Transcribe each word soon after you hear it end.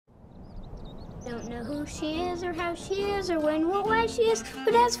Don't know who she is or how she is or when or why she is,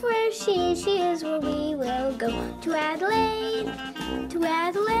 but as for where she is where we will go. To Adelaide, to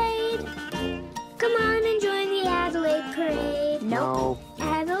Adelaide. Come on and join the Adelaide parade. No.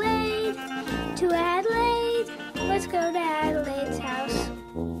 Adelaide, to Adelaide. Let's go to Adelaide's house.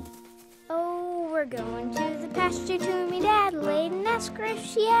 Oh, we're going to the pasture to meet Adelaide and ask her if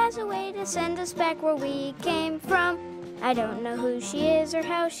she has a way to send us back where we came from. I don't know who she is or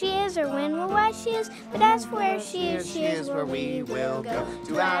how she is or when or why she is, but as for where she is where we will go.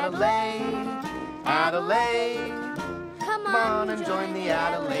 To Adelaide, Adelaide. Come Come on and join the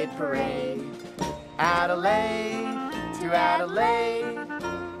Adelaide parade. Adelaide, to Adelaide.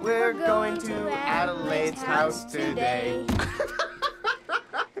 We're going to Adelaide's house today.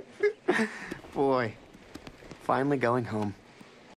 Boy, finally going home.